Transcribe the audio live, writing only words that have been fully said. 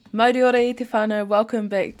Māori te whānau, welcome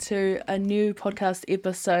back to a new podcast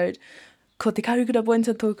episode. Ko te kahukura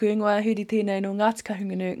pointa tōku ingoa, huri tēnei no Ngāti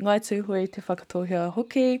Kahungunu, ngai tū hui te whakatohia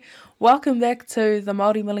hoki. Welcome back to the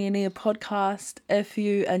Māori Millionaire podcast. If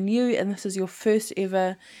you are new and this is your first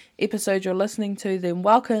ever episode you're listening to, then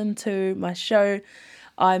welcome to my show.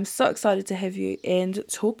 I'm so excited to have you and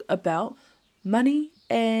talk about money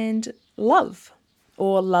and love.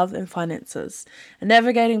 Or love and finances, and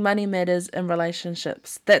navigating money matters in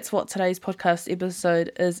relationships. That's what today's podcast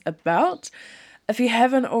episode is about. If you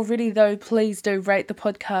haven't already though, please do rate the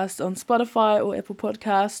podcast on Spotify or Apple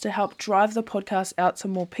Podcasts to help drive the podcast out to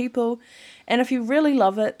more people. And if you really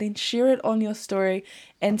love it, then share it on your story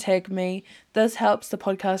and tag me. This helps the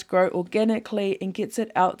podcast grow organically and gets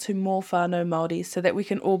it out to more whānau Māori so that we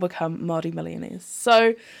can all become Māori millionaires.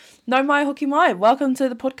 So, no mai hoki mai, welcome to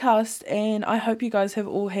the podcast, and I hope you guys have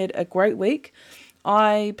all had a great week.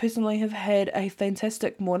 I personally have had a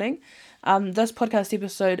fantastic morning. This podcast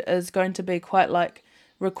episode is going to be quite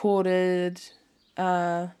recorded,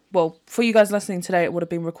 for you guys listening today, it would have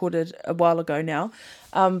been recorded a while ago now,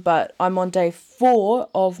 but I'm on day 4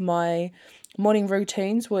 of my morning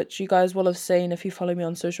routines, which you guys will have seen if you follow me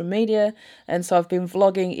on social media. And so I've been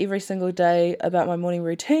vlogging every single day about my morning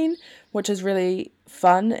routine, which is really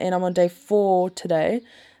fun, and I'm on day 4 today.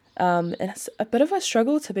 And it's a bit of a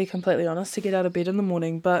struggle, to be completely honest, to get out of bed in the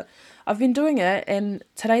morning, but I've been doing it, and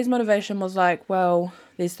today's motivation was like, well,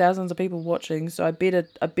 there's thousands of people watching, so I better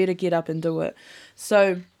get up and do it.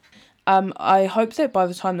 So I hope that by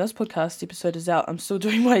the time this podcast episode is out, I'm still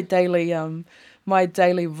doing my daily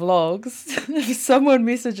vlogs. If someone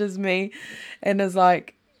messages me and is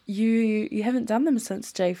like, you haven't done them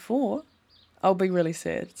since day 4, I'll be really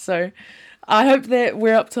sad. So I hope that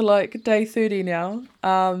we're up to day 30 now.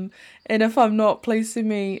 And if I'm not, please send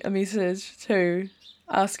me a message to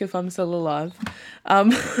ask if I'm still alive.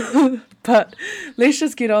 But let's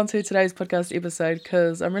just get on to today's podcast episode,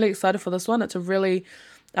 because I'm really excited for this one. It's a really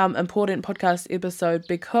important podcast episode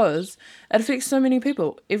because it affects so many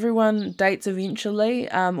people. Everyone dates eventually,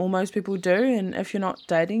 or most people do, and if you're not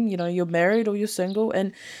dating, you're married or you're single,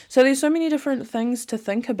 and so there's so many different things to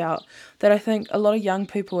think about that I think a lot of young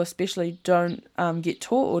people especially don't get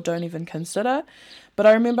taught or don't even consider. But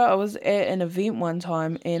I remember I was at an event one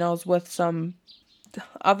time and I was with some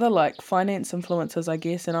other finance influencers, I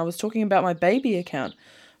guess, and I was talking about my baby account,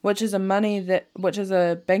 which is a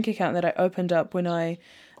bank account that I opened up when I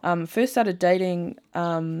first started dating,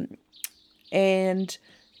 and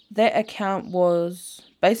that account was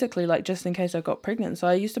basically just in case I got pregnant. So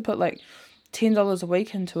I used to put $10 a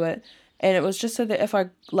week into it, and it was just so that if I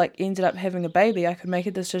ended up having a baby, I could make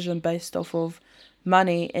a decision based off of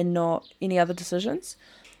money and not any other decisions.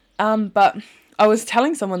 But I was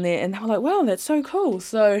telling someone there and they were like, wow, that's so cool.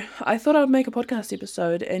 So I thought I would make a podcast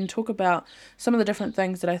episode and talk about some of the different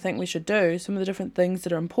things that I think we should do, some of the different things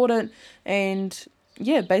that are important, and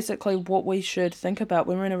basically what we should think about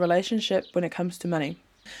when we're in a relationship when it comes to money.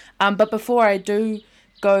 But before I do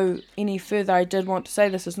go any further, I did want to say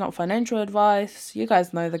this is not financial advice. You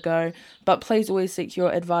guys know the go, but please always seek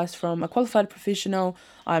your advice from a qualified professional.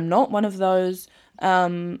 I'm not one of those.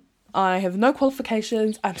 I have no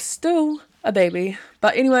qualifications. I'm still a baby.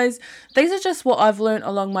 But anyways, these are just what I've learned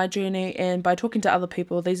along my journey, and by talking to other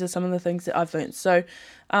people, these are some of the things that I've learned. So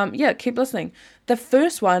keep listening. The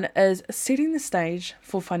first one is setting the stage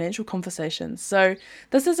for financial conversations. So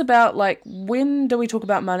this is about when do we talk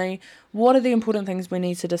about money? What are the important things we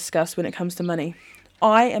need to discuss when it comes to money?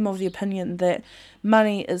 I am of the opinion that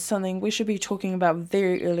money is something we should be talking about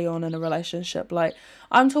very early on in a relationship.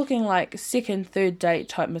 I'm talking second, third date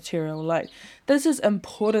type material. This is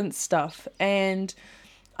important stuff. And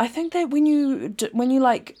I think that when you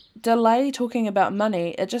delay talking about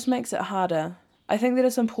money, it just makes it harder. I think that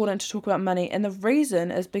it's important to talk about money. And the reason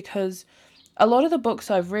is because a lot of the books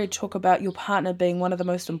I've read talk about your partner being one of the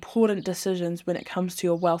most important decisions when it comes to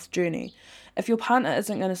your wealth journey. If your partner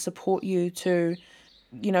isn't going to support you to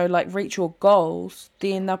reach your goals,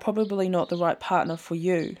 then they're probably not the right partner for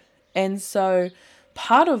you. And so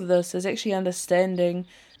part of this is actually understanding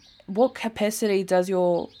what capacity does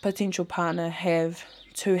your potential partner have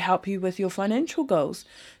to help you with your financial goals.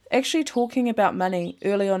 Actually talking about money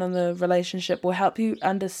early on in the relationship will help you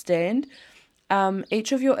understand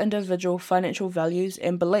each of your individual financial values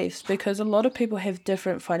and beliefs, because a lot of people have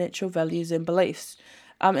different financial values and beliefs.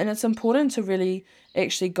 And it's important to really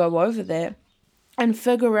actually go over that and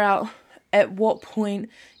figure out at what point,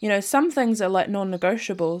 some things are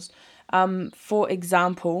non-negotiables. For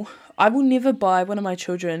example, I will never buy one of my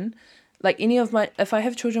children like if I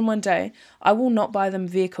have children one day, I will not buy them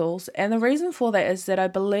vehicles. And the reason for that is that I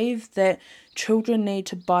believe that children need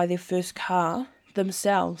to buy their first car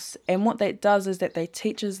themselves. And what that does is that they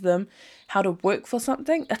teaches them how to work for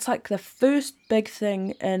something. It's like the first big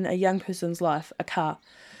thing in a young person's life, a car.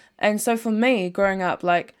 And so for me, growing up,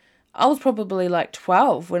 like, I was probably like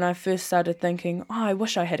 12 when I first started thinking, oh, I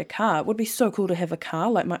wish I had a car. It would be so cool to have a car,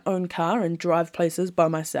 like my own car, and drive places by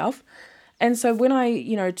myself. And so when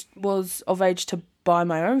I, was of age to buy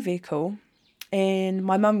my own vehicle, and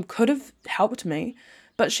my mum could have helped me,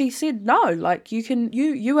 but she said, no, like,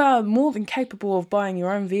 you are more than capable of buying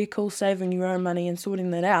your own vehicle, saving your own money and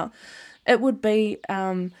sorting that out. It would be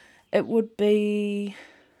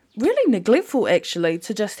really neglectful, actually,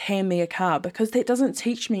 to just hand me a car, because that doesn't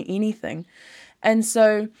teach me anything. And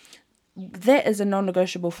so that is a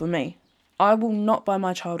non-negotiable for me. I will not buy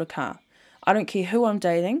my child a car. I don't care who I'm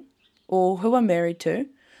dating or who I'm married to.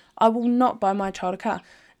 I will not buy my child a car.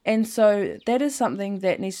 And so that is something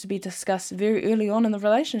that needs to be discussed very early on in the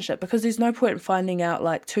relationship, because there's no point in finding out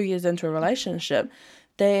like 2 years into a relationship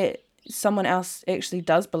that someone else actually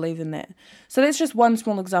does believe in that. So that's just one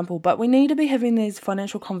small example, but we need to be having these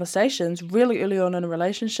financial conversations really early on in a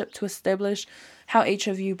relationship to establish how each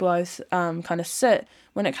of you both kind of sit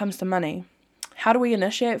when it comes to money. How do we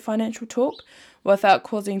initiate financial talk without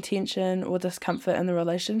causing tension or discomfort in the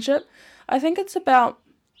relationship? I think it's about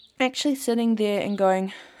actually sitting there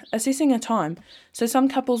and assessing a time. So some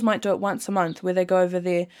couples might do it once a month, where they go over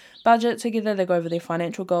their budget together, they go over their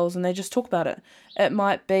financial goals, and they just talk about it. It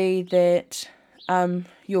might be that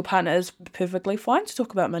your partner is perfectly fine to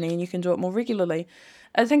talk about money and you can do it more regularly.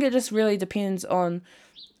 I think it just really depends on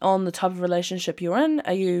the type of relationship you're in.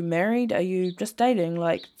 Are you married? Are you just dating?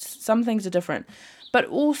 Like, some things are different. But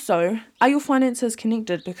also, are your finances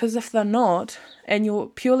connected? Because if they're not, and you're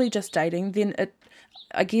purely just dating, then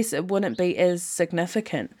I guess it wouldn't be as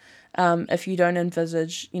significant if you don't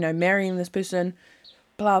envisage, marrying this person,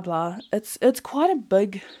 blah, blah. It's quite a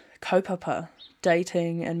big kaupapa,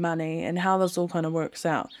 dating and money and how this all kind of works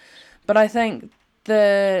out. But I think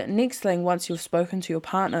the next thing, once you've spoken to your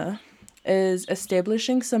partner, is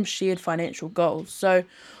establishing some shared financial goals. So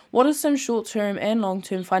what are some short-term and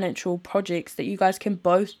long-term financial projects that you guys can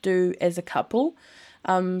both do as a couple?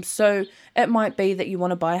 So it might be that you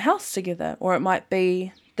want to buy a house together, or it might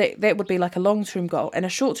be that would be like a long-term goal, and a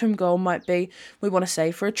short-term goal might be we want to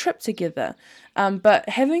save for a trip together. But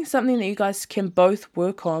having something that you guys can both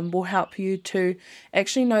work on will help you to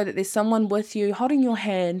actually know that there's someone with you holding your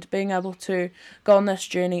hand, being able to go on this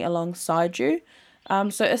journey alongside you.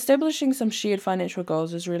 So establishing some shared financial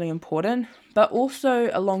goals is really important, but also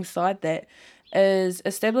alongside that is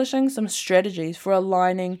establishing some strategies for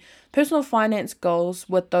aligning personal finance goals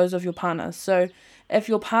with those of your partner. So if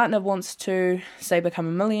your partner wants to, say, become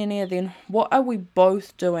a millionaire, then what are we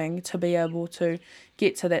both doing to be able to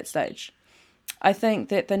get to that stage? I think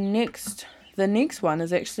that the next one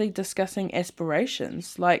is actually discussing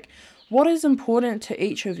aspirations, like what is important to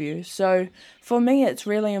each of you. So for me, it's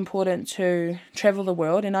really important to travel the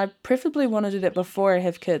world, and I preferably want to do that before I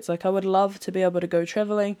have kids. Like, I would love to be able to go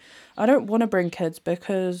traveling. I don't want to bring kids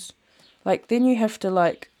because, like, then you have to,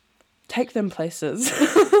 like, take them places.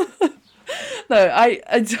 No,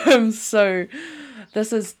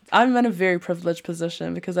 I'm in a very privileged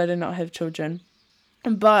position because I do not have children.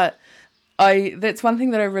 But that's one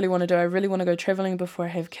thing that I really want to do. I really want to go traveling before I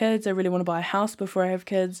have kids. I really want to buy a house before I have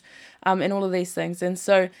kids, and all of these things. And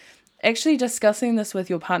so actually discussing this with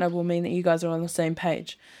your partner will mean that you guys are on the same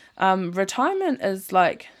page. Retirement is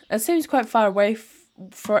like, it seems quite far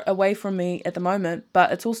away from me at the moment,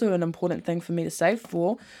 but it's also an important thing for me to save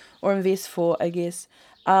for or invest for, I guess.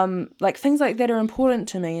 Like, things like that are important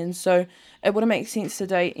to me, and so it wouldn't make sense to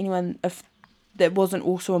date anyone if that wasn't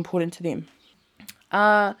also important to them.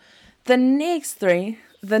 The next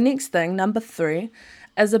thing, number 3,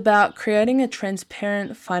 is about creating a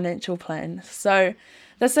transparent financial plan. So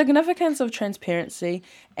the significance of transparency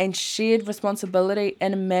and shared responsibility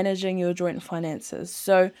in managing your joint finances.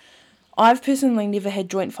 So I've personally never had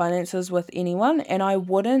joint finances with anyone, and I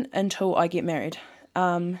wouldn't until I get married.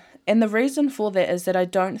 And the reason for that is that I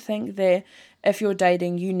don't think that if you're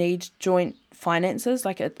dating, you need joint finances.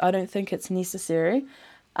 Like, I don't think it's necessary.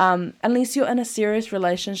 Unless you're in a serious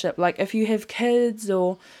relationship, like if you have kids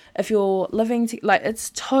or if you're living,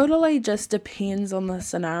 it's totally just depends on the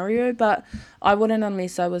scenario, but I wouldn't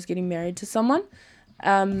unless I was getting married to someone.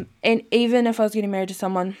 And even if I was getting married to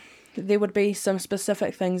someone, there would be some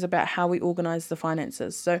specific things about how we organize the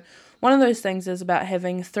finances. So one of those things is about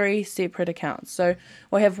having 3 separate accounts. So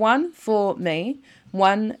we'll have one for me,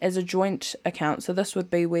 one as a joint account. So this would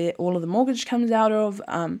be where all of the mortgage comes out of,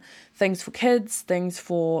 things for kids, things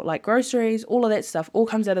for like groceries, all of that stuff all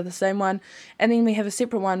comes out of the same one. And then we have a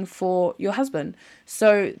separate one for your husband.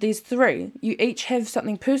 So there's 3. You each have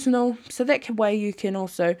something personal. So that way you can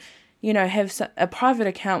also, have a private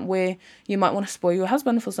account where you might want to spoil your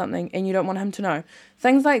husband for something and you don't want him to know.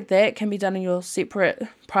 Things like that can be done in your separate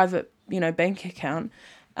private, bank account,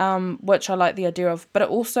 which I like the idea of. But it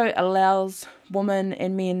also allows women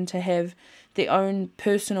and men to have their own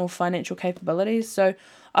personal financial capabilities. So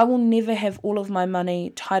I will never have all of my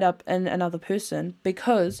money tied up in another person,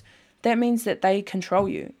 because that means that they control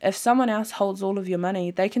you. If someone else holds all of your money,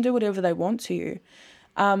 they can do whatever they want to you.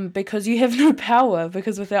 Because you have no power,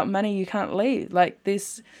 because without money you can't leave. Like,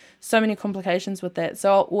 there's so many complications with that.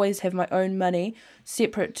 So I'll always have my own money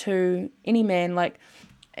separate to any man. Like,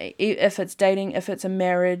 if it's dating, if it's a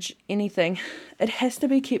marriage, anything, it has to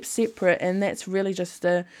be kept separate. And that's really just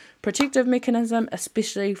a protective mechanism,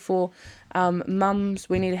 especially for mums.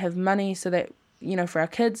 We need to have money so that, for our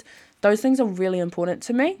kids, those things are really important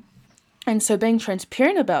to me. And so being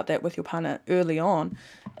transparent about that with your partner early on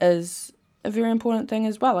is a very important thing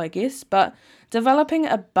as well, I guess. But developing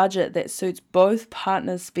a budget that suits both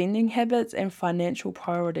partners' spending habits and financial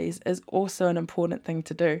priorities is also an important thing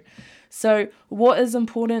to do. So what is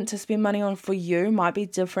important to spend money on for you might be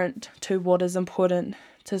different to what is important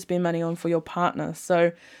to spend money on for your partner.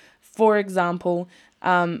 So, for example,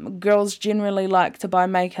 girls generally like to buy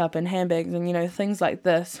makeup and handbags and, things like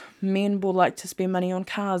this. Men will like to spend money on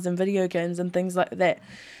cars and video games and things like that.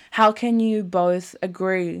 How can you both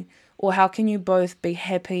agree, or how can you both be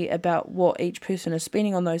happy about what each person is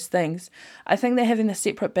spending on those things? I think that having the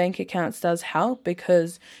separate bank accounts does help,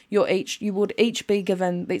 because you would each be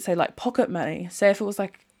given, let's say, like pocket money. Say if it was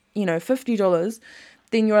like, $50,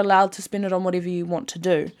 then you're allowed to spend it on whatever you want to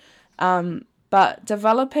do. But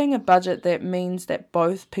developing a budget that means that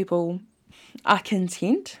both people are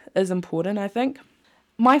content is important, I think.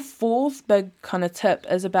 My 4th big kind of tip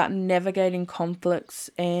is about navigating conflicts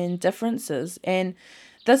and differences. And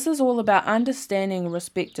this is all about understanding and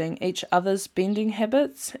respecting each other's spending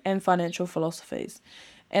habits and financial philosophies.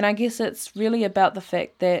 And I guess it's really about the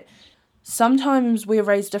fact that sometimes we're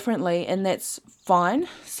raised differently, and that's fine.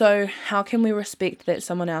 So how can we respect that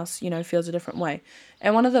someone else, feels a different way?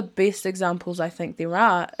 And one of the best examples I think there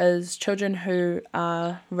are is children who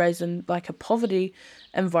are raised in like a poverty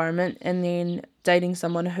environment and then dating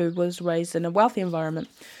someone who was raised in a wealthy environment.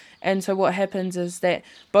 And so what happens is that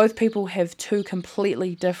both people have 2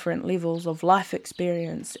 completely different levels of life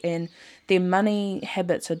experience, and their money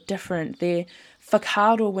habits are different. Their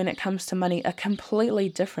whakaaro when it comes to money are completely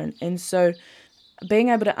different. And so being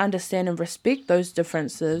able to understand and respect those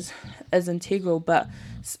differences is integral. But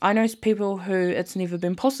I know people who it's never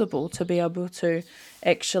been possible to be able to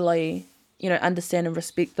actually, understand and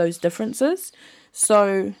respect those differences.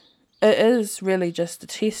 So it is really just a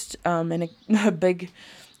test and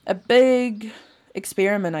a big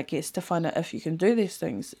experiment, I guess, to find out if you can do these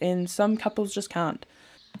things. And some couples just can't.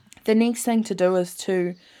 The next thing to do is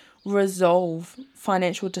to resolve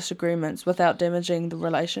financial disagreements without damaging the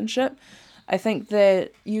relationship. I think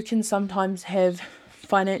that you can sometimes have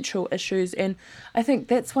financial issues, and I think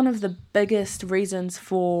that's one of the biggest reasons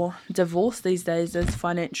for divorce these days is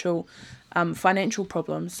financial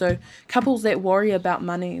problems. So couples that worry about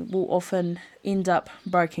money will often end up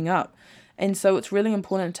breaking up. And so it's really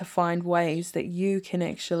important to find ways that you can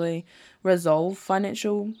actually resolve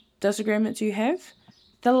financial disagreements you have.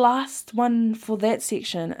 The last one for that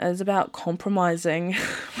section is about compromising,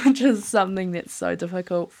 which is something that's so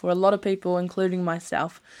difficult for a lot of people, including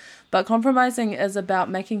myself. But compromising is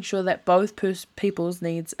about making sure that both people's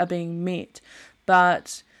needs are being met.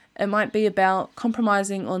 But it might be about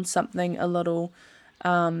compromising on something a little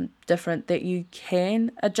different that you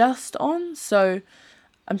can adjust on. So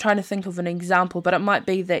I'm trying to think of an example, but it might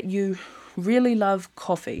be that you really love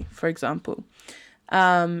coffee, for example.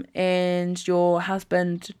 And your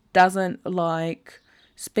husband doesn't like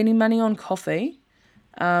spending money on coffee.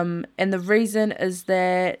 And the reason is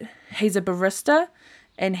that he's a barista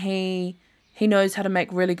and he knows how to make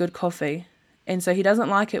really good coffee. And so he doesn't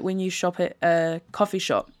like it when you shop at a coffee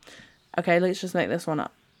shop. Okay, let's just make this one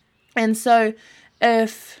up. And so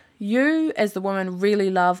if you as the woman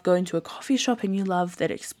really love going to a coffee shop and you love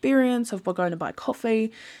that experience of going to buy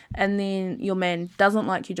coffee, and then your man doesn't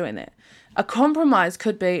like you doing that, a compromise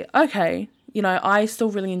could be, okay, I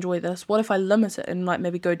still really enjoy this. What if I limit it and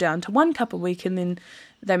maybe go down to 1 cup a week, and then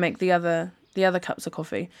they make the other the other cups of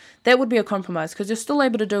coffee. That would be a compromise because you're still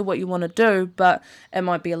able to do what you want to do, but it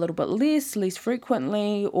might be a little bit less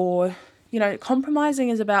frequently, or, compromising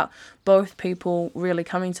is about both people really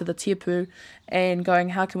coming to the tepu and going,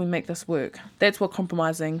 how can we make this work? That's what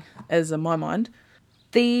compromising is in my mind.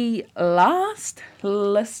 The last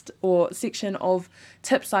list or section of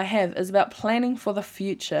tips I have is about planning for the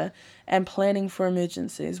future and planning for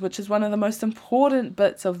emergencies, which is one of the most important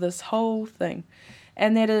bits of this whole thing.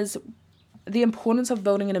 And that is the importance of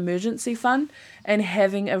building an emergency fund and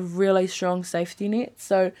having a really strong safety net.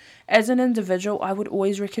 So as an individual, I would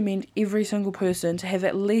always recommend every single person to have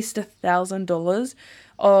at least $1,000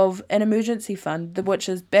 of an emergency fund, which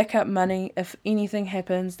is backup money. If anything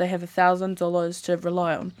happens, they have $1,000 to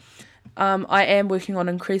rely on. I am working on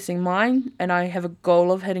increasing mine, and I have a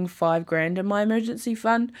goal of hitting $5,000 in my emergency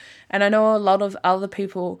fund. And I know a lot of other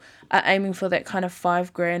people are aiming for that kind of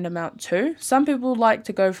 $5,000 amount too. Some people like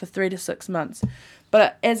to go for 3 to 6 months,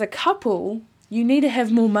 but as a couple, you need to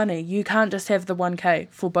have more money. You can't just have the $1,000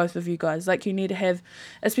 for both of you guys. Like, you need to have,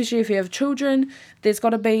 especially if you have children, there's got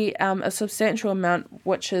to be a substantial amount,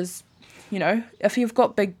 which is, if you've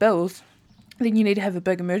got big bills, then you need to have a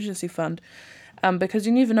big emergency fund. Because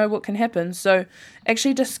you never know what can happen. So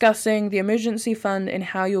actually discussing the emergency fund and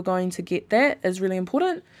how you're going to get that is really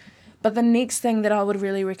important. But the next thing that I would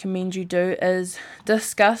really recommend you do is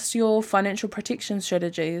discuss your financial protection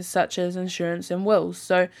strategies, such as insurance and wills.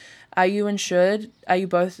 So are you insured? Are you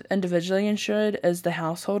both individually insured? Is the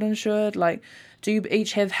household insured? Like, do you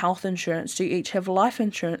each have health insurance? Do you each have life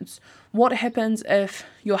insurance? What happens if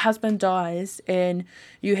your husband dies and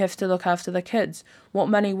you have to look after the kids? What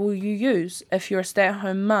money will you use? If you're a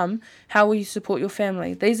stay-at-home mum, how will you support your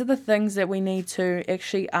family? These are the things that we need to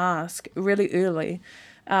actually ask really early.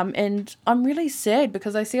 And I'm really sad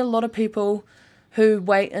because I see a lot of people who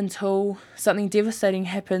wait until something devastating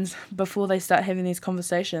happens before they start having these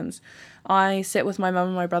conversations. I sat with my mum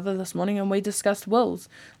and my brother this morning and we discussed wills.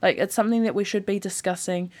 Like, it's something that we should be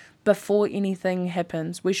discussing before anything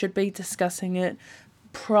happens. We should be discussing it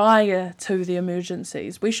prior to the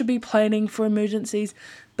emergencies. We should be planning for emergencies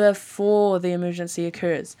before the emergency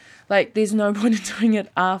occurs. Like, there's no point in doing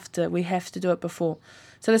it after. We have to do it before.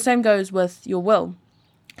 So the same goes with your will.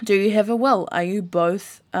 Do you have a will? Are you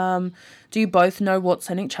both, do you both know what's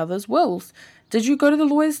in each other's wills? Did you go to the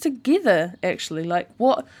lawyers together, actually? Like,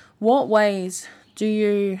 what ways do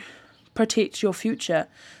you protect your future?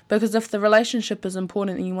 Because if the relationship is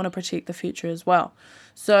important, then you want to protect the future as well.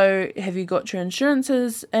 So have you got your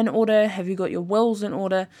insurances in order? Have you got your wills in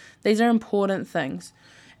order? These are important things.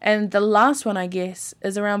 And the last one, I guess,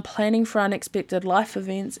 is around planning for unexpected life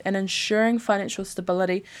events and ensuring financial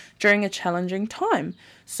stability during a challenging time.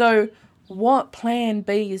 So what plan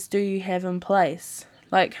Bs do you have in place?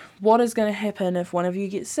 Like, what is going to happen if one of you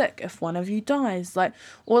gets sick, if one of you dies? Like,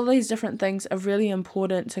 all these different things are really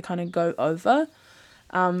important to kind of go over.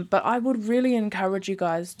 But I would really encourage you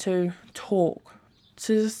guys to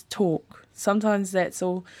just talk. Sometimes that's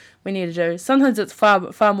all we need to do. Sometimes it's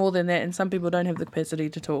far more than that, and some people don't have the capacity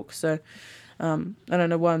to talk. So I don't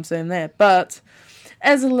know why I'm saying that. But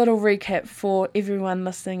as a little recap for everyone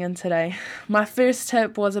listening in today, my first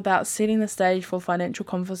tip was about setting the stage for financial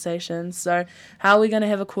conversations. So how are we going to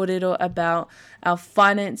have a kōrero about our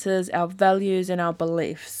finances, our values, and our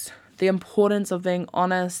beliefs? The importance of being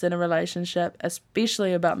honest in a relationship,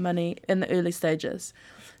 especially about money in the early stages.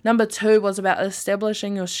 Number 2 was about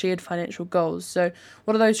establishing your shared financial goals. So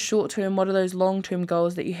what are those short-term, what are those long-term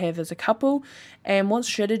goals that you have as a couple? And what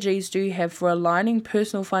strategies do you have for aligning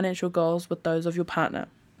personal financial goals with those of your partner?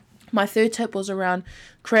 My third tip was around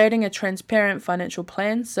creating a transparent financial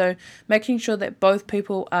plan. So making sure that both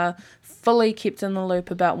people are fully kept in the loop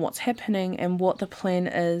about what's happening and what the plan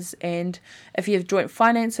is. And if you have joint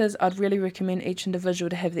finances, I'd really recommend each individual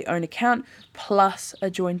to have their own account plus a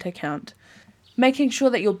joint account. Making sure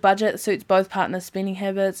that your budget suits both partners' spending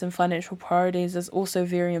habits and financial priorities is also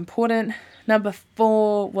very important. Number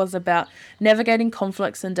 4 was about navigating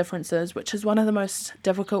conflicts and differences, which is one of the most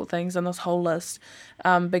difficult things on this whole list,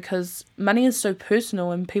 because money is so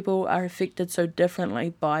personal and people are affected so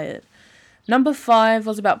differently by it. Number 5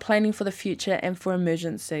 was about planning for the future and for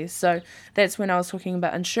emergencies. So that's when I was talking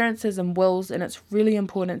about insurances and wills, and it's really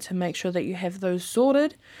important to make sure that you have those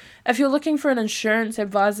sorted. If you're looking for an insurance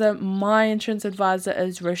advisor, my insurance advisor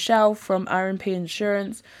is Rochelle from R&P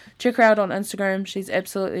Insurance. Check her out on Instagram. She's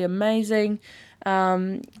absolutely amazing.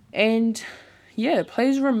 And yeah,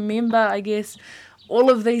 please remember, I guess, all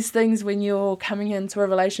of these things when you're coming into a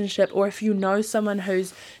relationship, or if you know someone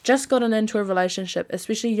who's just gotten into a relationship,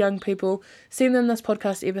 especially young people, send them this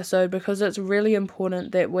podcast episode, because it's really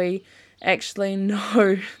important that we actually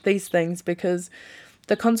know these things, because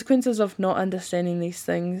the consequences of not understanding these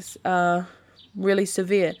things are really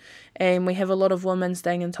severe. And we have a lot of women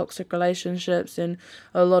staying in toxic relationships, and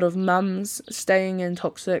a lot of mums staying in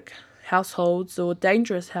toxic households or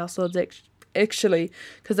dangerous households actually,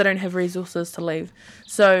 because they don't have resources to leave.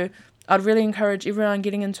 So I'd really encourage everyone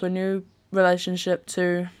getting into a new relationship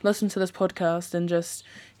to listen to this podcast and just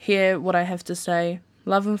hear what I have to say.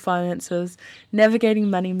 Love and finances, navigating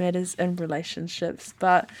money matters in relationships.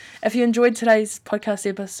 But if you enjoyed today's podcast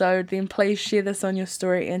episode, then please share this on your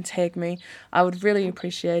story and tag me. I would really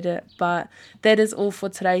appreciate it. But that is all for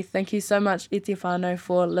today. Thank you so much, e te whānau,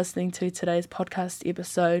 for listening to today's podcast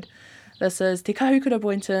episode. This is Te Kahukura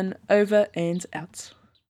Boynton, over and out.